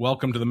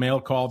 Welcome to the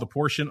mail call, the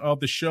portion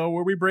of the show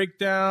where we break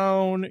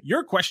down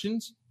your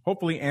questions,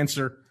 hopefully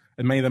answer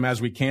as many of them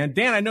as we can.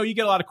 Dan, I know you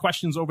get a lot of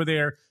questions over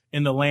there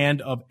in the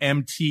land of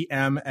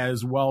MTM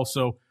as well.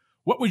 So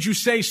what would you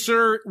say,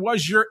 sir,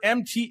 was your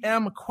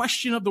MTM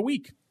question of the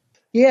week?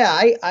 Yeah,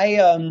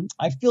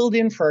 I filled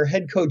in for our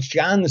head coach,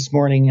 John, this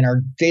morning in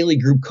our daily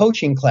group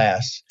coaching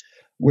class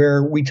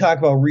where we talk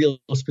about real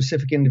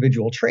specific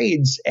individual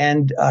trades.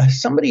 And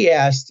somebody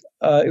asked,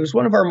 it was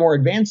one of our more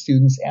advanced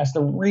students, asked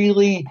a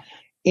really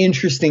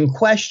interesting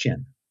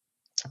question.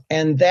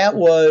 And that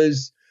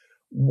was,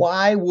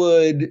 I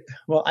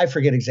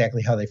forget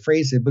exactly how they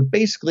phrased it, but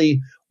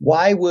basically,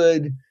 why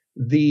would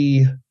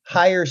the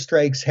higher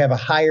strikes have a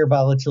higher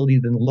volatility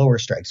than the lower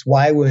strikes?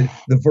 Why would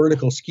the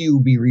vertical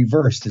skew be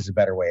reversed is a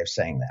better way of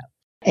saying that.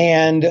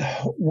 And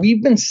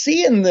we've been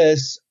seeing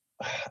this.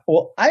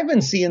 Well, I've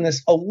been seeing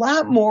this a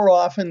lot more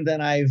often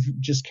than I've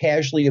just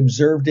casually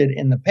observed it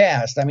in the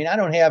past. I mean, I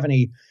don't have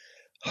any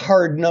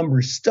hard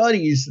number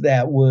studies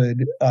that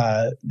would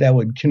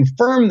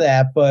confirm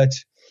that, but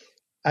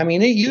I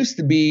mean, it used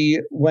to be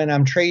when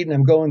I'm trading,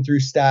 I'm going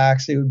through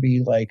stocks, it would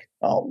be like,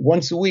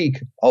 once a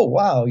week,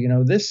 wow,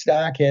 this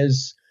stock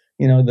has,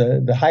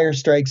 the higher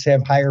strikes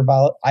have higher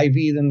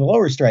IV than the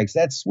lower strikes.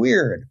 That's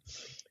weird.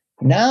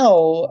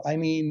 Now, I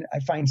mean,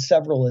 I find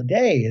several a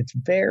day. It's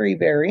very,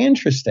 very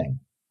interesting.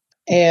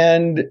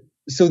 And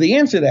so the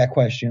answer to that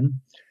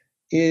question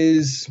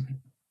is,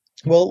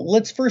 well,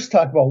 let's first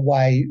talk about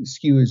why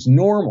skew is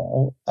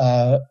normal,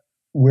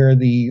 where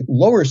the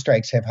lower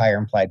strikes have higher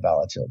implied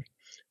volatility.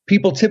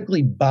 People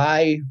typically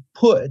buy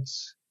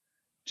puts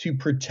to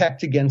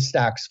protect against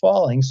stocks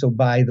falling, so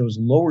buy those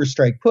lower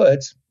strike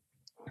puts,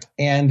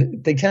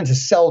 and they tend to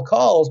sell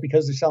calls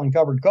because they're selling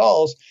covered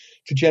calls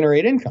to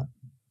generate income.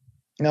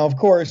 Now, of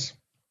course,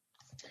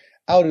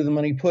 out of the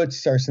money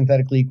puts are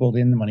synthetically equal to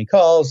in the money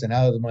calls, and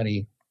out of the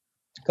money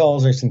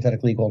calls are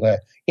synthetically equal to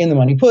in the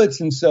money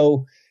puts. And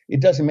so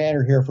it doesn't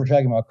matter here if we're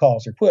talking about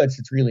calls or puts,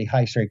 it's really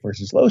high strike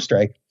versus low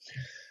strike.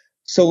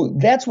 So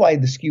that's why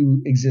the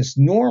skew exists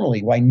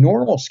normally, why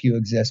normal skew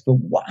exists, but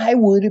why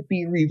would it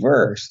be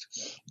reversed?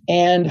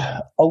 And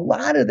a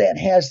lot of that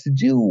has to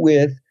do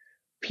with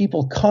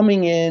people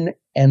coming in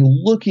and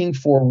looking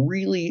for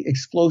really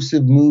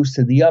explosive moves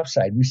to the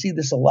upside. We see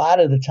this a lot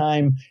of the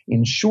time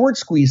in short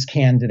squeeze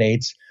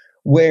candidates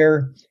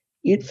where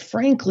it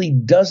frankly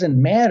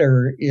doesn't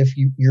matter if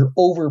you're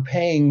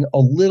overpaying a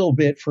little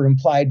bit for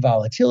implied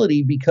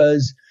volatility,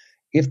 because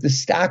if the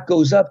stock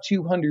goes up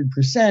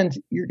 200%,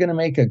 you're going to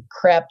make a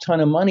crap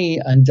ton of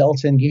money on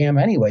delta and gamma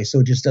anyway,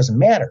 so it just doesn't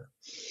matter.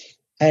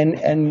 And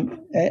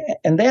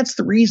that's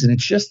the reason.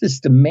 It's just this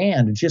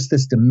demand. It's just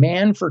this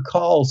demand for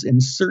calls in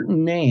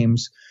certain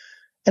names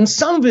And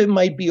some of it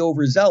might be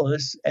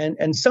overzealous.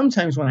 And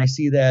sometimes when I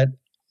see that,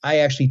 I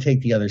actually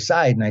take the other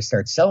side and I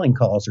start selling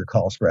calls or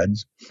call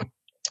spreads.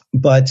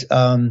 But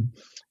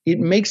it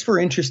makes for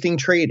interesting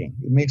trading.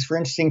 It makes for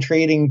interesting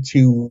trading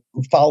to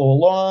follow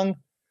along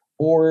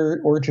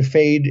or to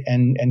fade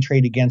and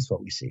trade against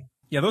what we see.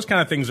 Yeah, those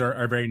kind of things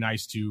are very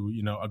nice to,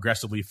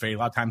 aggressively fade. A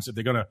lot of times if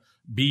they're going to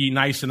be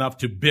nice enough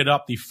to bid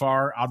up the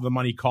far out of the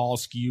money call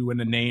skew in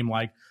a name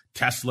like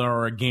Tesla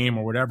or a game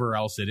or whatever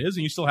else it is,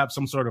 and you still have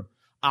some sort of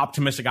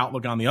optimistic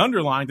outlook on the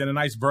underlying, then a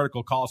nice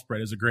vertical call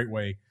spread is a great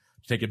way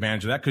to take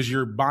advantage of that because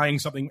you're buying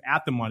something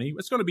at the money.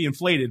 It's going to be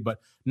inflated, but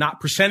not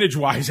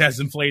percentage-wise as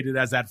inflated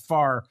as that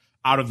far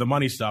out of the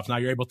money stuff. Now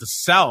you're able to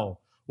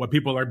sell what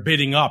people are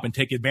bidding up and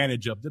take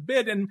advantage of the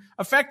bid and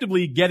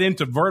effectively get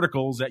into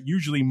verticals at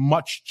usually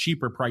much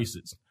cheaper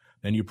prices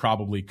than you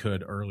probably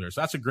could earlier.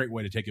 So that's a great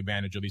way to take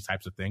advantage of these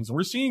types of things. And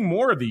we're seeing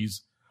more of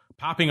these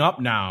popping up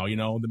now,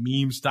 the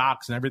meme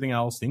stocks and everything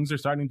else. Things are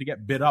starting to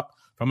get bid up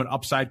from an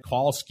upside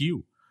call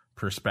skew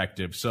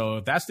perspective. So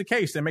if that's the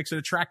case, that makes it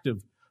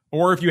attractive.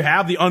 Or if you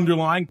have the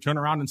underlying, turn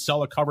around and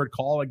sell a covered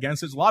call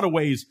against it. There's a lot of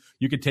ways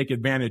you could take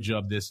advantage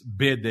of this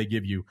bid they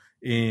give you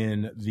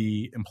in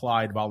the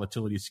implied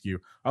volatility skew.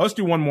 Let's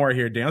do one more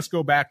here, Dan. Let's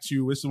go back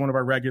to, this is one of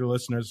our regular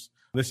listeners.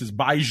 This is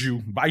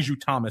Baiju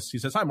Thomas. He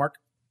says, "Hi, Mark.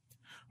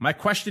 My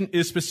question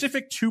is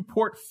specific to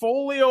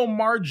portfolio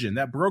margin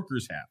that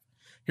brokers have.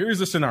 Here's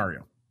the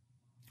scenario.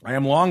 I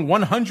am long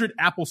 100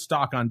 Apple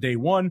stock on day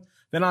 1.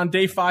 Then on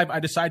day 5, I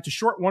decide to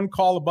short one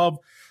call above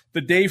the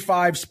day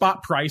 5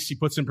 spot price." He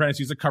puts in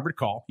parentheses a covered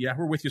call. Yeah,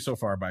 we're with you so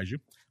far, Baiju.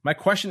 "My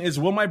question is,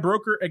 will my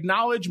broker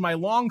acknowledge my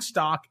long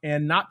stock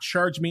and not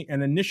charge me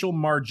an initial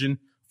margin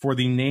for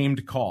the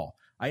named call?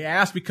 I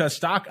ask because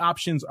stock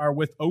options are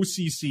with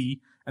OCC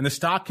and the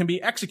stock can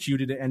be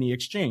executed at any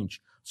exchange.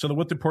 So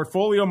with the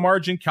portfolio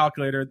margin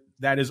calculator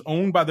that is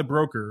owned by the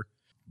broker,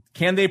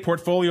 can they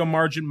portfolio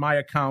margin my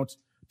account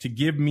to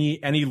give me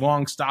any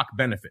long stock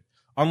benefit?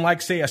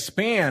 Unlike, say, a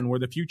SPAN where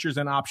the futures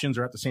and options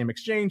are at the same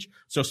exchange,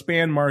 so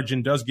SPAN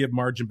margin does give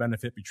margin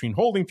benefit between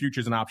holding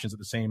futures and options at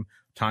the same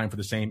time for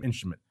the same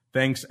instrument.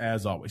 Thanks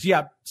as always."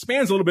 Yeah,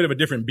 SPAN's a little bit of a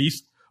different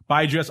beast.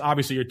 By just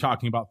obviously you're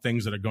talking about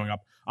things that are going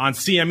up on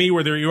CME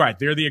where you're right,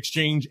 they're the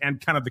exchange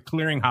and kind of the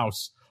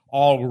clearinghouse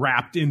all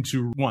wrapped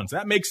into one. So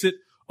that makes it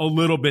a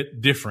little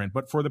bit different.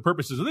 But for the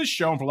purposes of this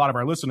show and for a lot of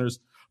our listeners,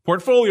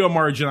 portfolio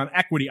margin on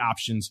equity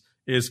options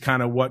is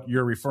kind of what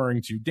you're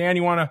referring to. Dan,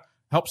 you want to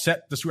help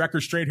set this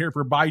record straight here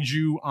for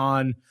Baiju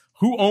on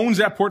who owns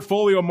that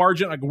portfolio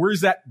margin? Like,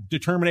 where's that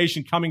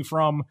determination coming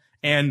from?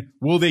 And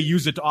will they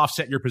use it to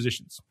offset your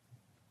positions?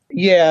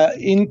 Yeah,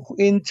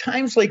 in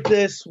times like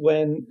this,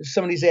 when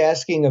somebody's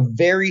asking a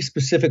very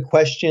specific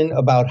question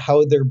about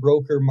how their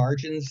broker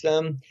margins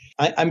them,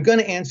 I'm going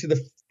to answer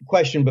the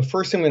question, but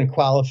first I'm going to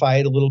qualify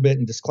it a little bit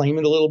and disclaim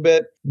it a little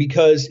bit,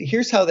 because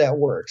here's how that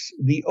works.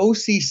 The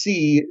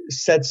OCC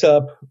sets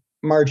up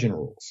margin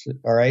rules,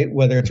 all right,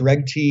 whether it's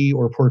Reg T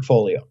or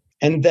portfolio.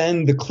 And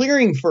then the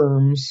clearing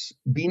firms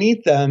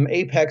beneath them,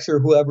 Apex or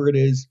whoever it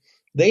is,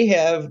 they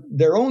have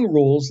their own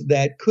rules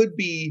that could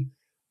be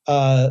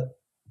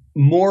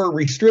more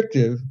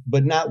restrictive,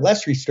 but not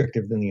less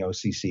restrictive than the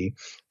OCC.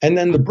 And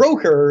then the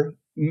broker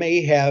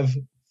may have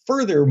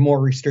further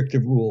more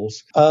restrictive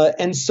rules.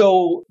 And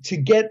so to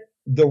get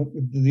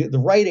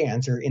the right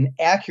answer, an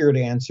accurate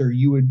answer,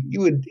 you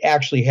would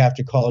actually have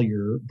to call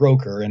your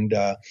broker. And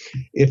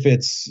if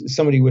it's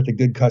somebody with a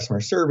good customer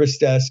service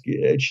desk,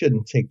 it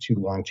shouldn't take too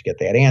long to get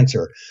that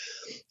answer.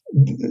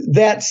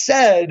 That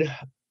said,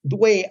 the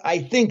way I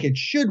think it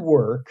should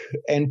work,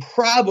 and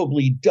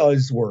probably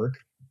does work,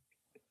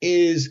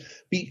 is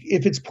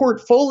if it's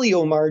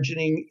portfolio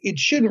margining, it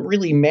shouldn't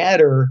really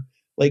matter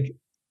like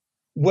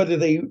whether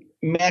they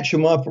match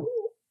them up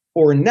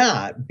or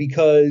not,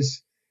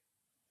 because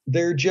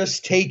they're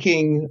just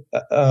taking,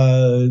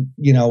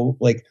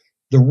 like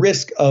the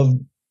risk of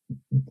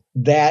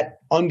that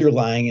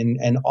underlying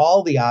and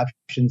all the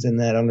options in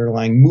that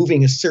underlying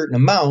moving a certain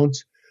amount,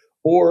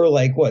 or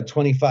like what,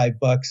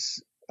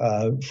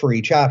 $25 for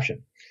each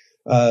option,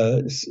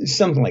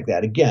 something like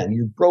that. Again,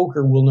 your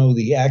broker will know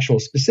the actual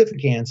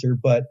specific answer,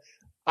 but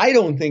I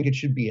don't think it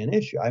should be an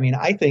issue. I mean,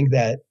 I think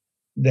that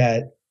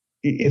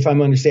if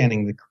I'm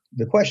understanding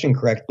the question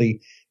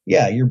correctly,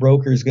 yeah, your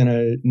broker is going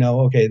to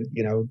know, okay,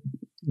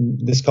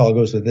 this call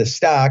goes with this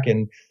stock,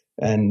 and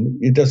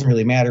it doesn't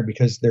really matter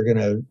because they're going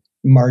to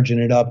margin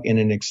it up in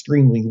an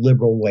extremely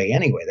liberal way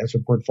anyway. That's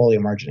what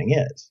portfolio margining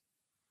is.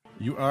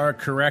 You are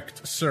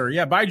correct, sir.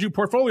 Yeah, Baiju,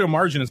 portfolio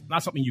margin is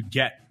not something you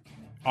get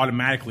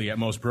automatically at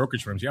most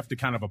brokerage firms. You have to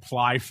kind of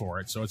apply for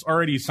it. So it's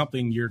already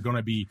something you're going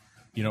to be,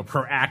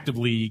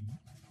 proactively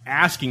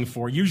asking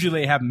for.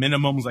 Usually they have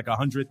minimums like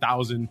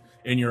 100,000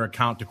 in your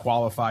account to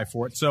qualify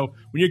for it. So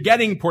when you're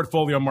getting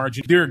portfolio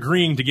margin, they're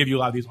agreeing to give you a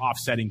lot of these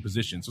offsetting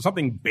positions. So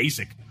something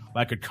basic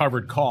like a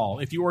covered call,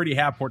 if you already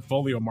have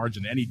portfolio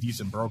margin, any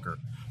decent broker,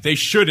 they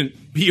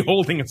shouldn't be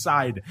holding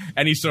aside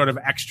any sort of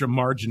extra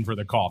margin for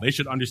the call. They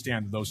should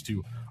understand that those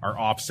two are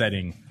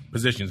offsetting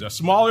positions. A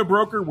smaller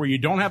broker where you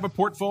don't have a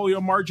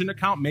portfolio margin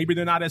account, maybe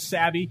they're not as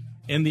savvy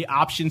in the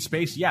option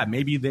space, yeah,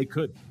 maybe they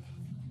could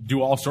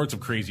do all sorts of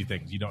crazy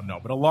things. You don't know.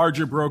 But a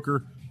larger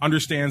broker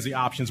understands the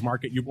options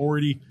market. You've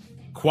already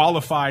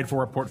qualified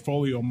for a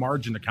portfolio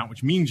margin account,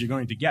 which means you're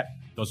going to get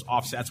those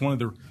offsets. That's one of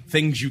the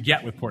things you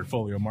get with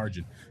portfolio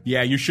margin.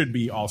 Yeah, you should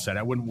be all set.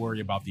 I wouldn't worry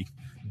about the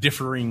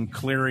differing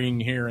clearing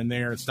here and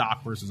there,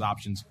 stock versus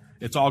options.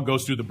 It all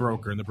goes through the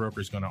broker, and the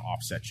broker is going to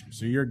offset you.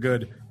 So you're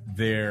good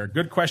there.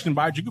 Good question,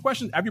 Baiju. Good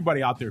question,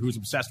 everybody out there who's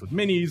obsessed with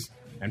minis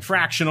and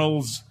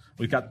fractionals.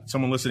 We've got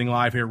someone listening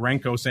live here,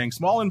 Renko, saying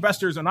small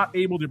investors are not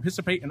able to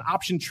participate in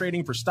option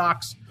trading for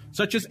stocks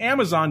such as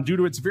Amazon due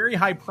to its very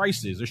high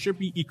prices. There should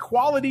be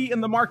equality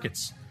in the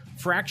markets.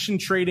 Fraction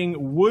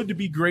trading would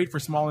be great for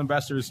small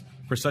investors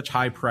for such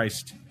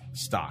high-priced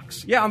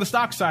stocks. Yeah, on the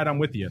stock side, I'm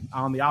with you.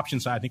 On the option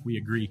side, I think we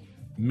agree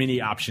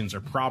mini options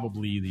are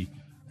probably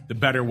the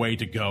better way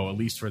to go, at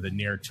least for the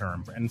near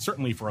term. And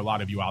certainly for a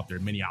lot of you out there,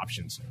 mini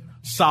options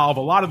solve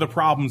a lot of the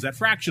problems that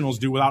fractionals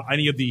do without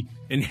any of the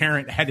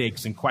inherent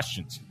headaches and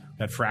questions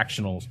that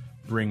fractionals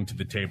bring to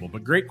the table.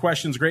 But great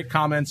questions, great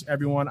comments,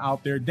 everyone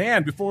out there.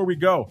 Dan, before we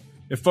go,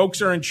 if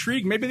folks are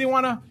intrigued, maybe they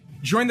want to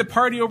join the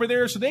party over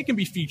there so they can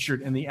be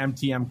featured in the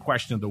MTM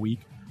question of the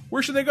week.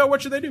 Where should they go?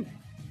 What should they do?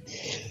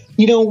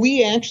 You know,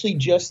 we actually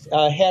just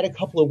had a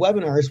couple of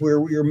webinars where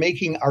we were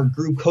making our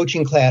group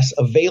coaching class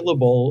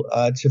available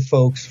to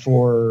folks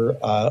for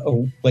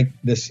like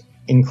this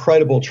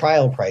incredible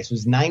trial price. It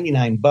was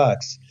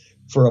 $99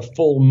 for a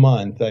full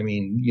month. I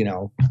mean, you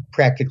know,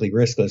 practically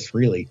riskless,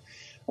 really.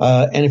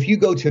 And if you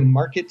go to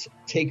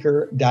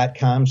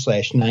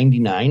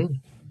markettaker.com/99,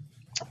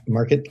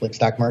 market, like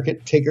stock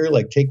market, taker,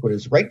 like take what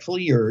is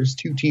rightfully yours,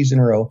 2 T's in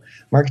a row,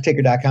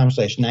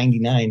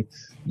 markettaker.com/99,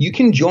 you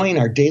can join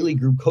our daily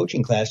group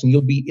coaching class, and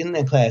you'll be in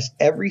that class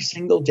every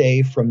single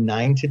day from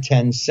 9 to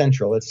 10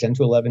 Central. It's 10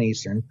 to 11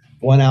 Eastern,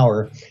 1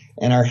 hour.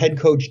 And our head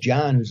coach,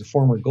 John, who's a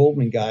former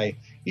Goldman guy,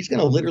 he's going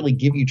to literally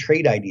give you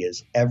trade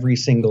ideas every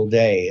single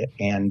day.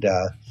 And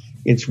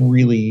it's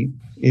really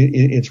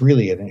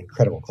an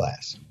incredible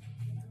class.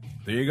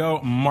 There you go.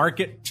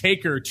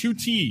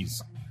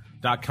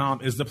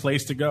 MarketTaker2Ts.com is the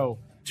place to go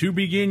to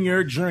begin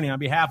your journey. On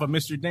behalf of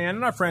Mr. Dan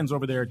and our friends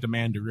over there at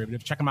Demand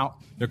Derivative, check them out.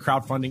 Their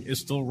crowdfunding is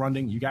still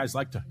running. You guys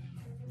like to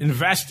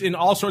invest in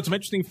all sorts of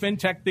interesting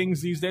fintech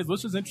things these days.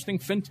 This is an interesting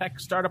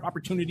fintech startup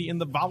opportunity in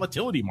the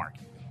volatility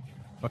market.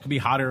 What could be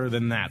hotter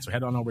than that? So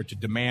head on over to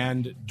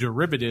Demand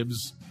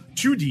Derivatives,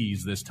 2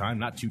 Ds this time,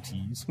 not 2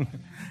 Ts,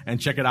 and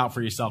check it out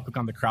for yourself. Click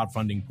on the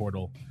crowdfunding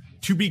portal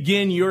to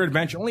begin your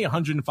adventure. Only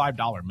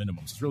 $105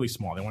 minimum. It's really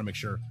small. They want to make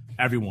sure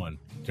everyone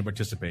can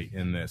participate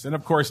in this. And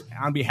of course,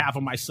 on behalf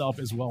of myself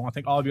as well, I want to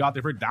thank all of you out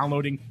there for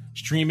downloading,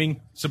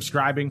 streaming,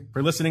 subscribing,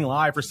 for listening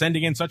live, for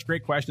sending in such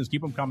great questions.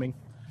 Keep them coming.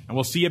 And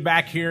we'll see you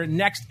back here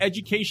next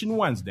Education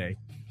Wednesday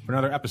for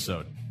another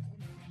episode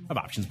of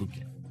Options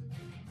Bootcamp.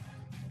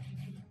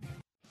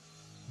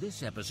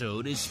 This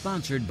episode is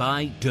sponsored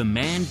by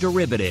Demand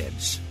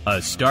Derivatives,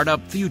 a startup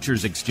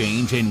futures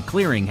exchange and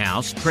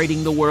clearinghouse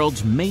trading the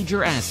world's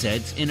major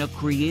assets in a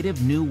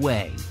creative new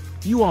way.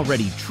 You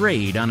already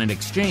trade on an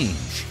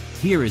exchange.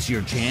 Here is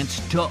your chance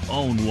to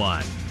own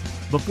one.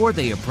 Before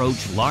they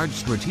approach large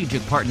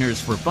strategic partners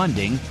for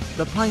funding,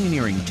 the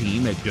pioneering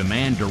team at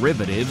Demand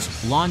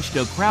Derivatives launched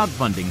a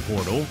crowdfunding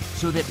portal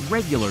so that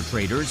regular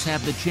traders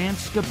have the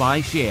chance to buy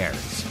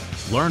shares.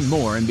 Learn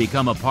more and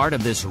become a part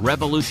of this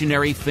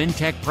revolutionary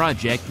fintech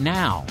project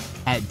now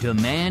at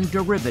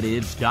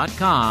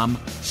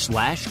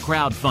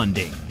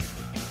demandderivatives.com/crowdfunding.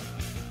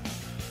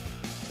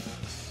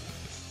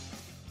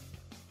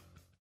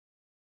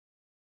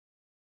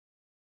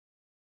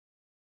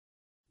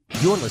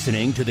 You're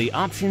listening to the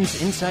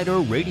Options Insider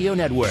Radio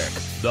Network,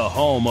 the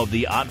home of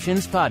the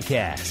Options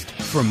Podcast.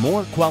 For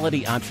more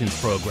quality options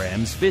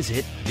programs,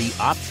 visit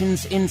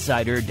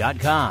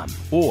theoptionsinsider.com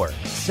or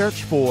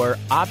search for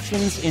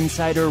Options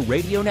Insider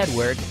Radio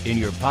Network in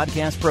your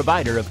podcast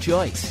provider of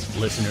choice.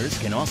 Listeners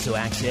can also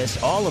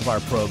access all of our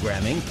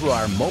programming through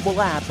our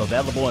mobile app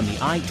available in the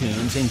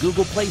iTunes and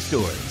Google Play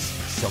stores.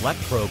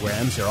 Select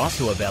programs are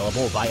also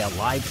available via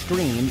live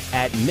stream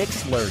at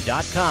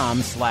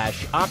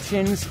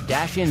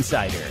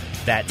mixlr.com/options-insider.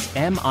 That's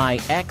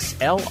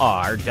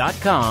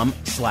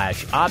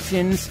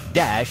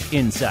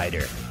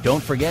mixlr.com/options-insider.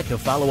 Don't forget to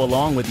follow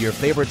along with your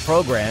favorite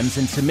programs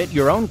and submit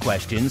your own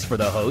questions for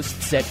the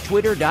hosts at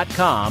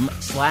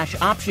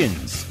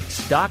twitter.com/options,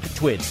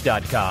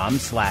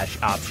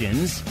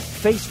 stocktwits.com/options,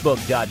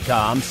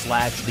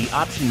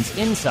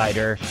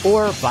 facebook.com/theoptionsinsider,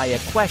 or via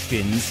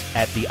questions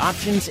at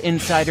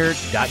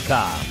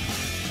theoptionsinsider.com.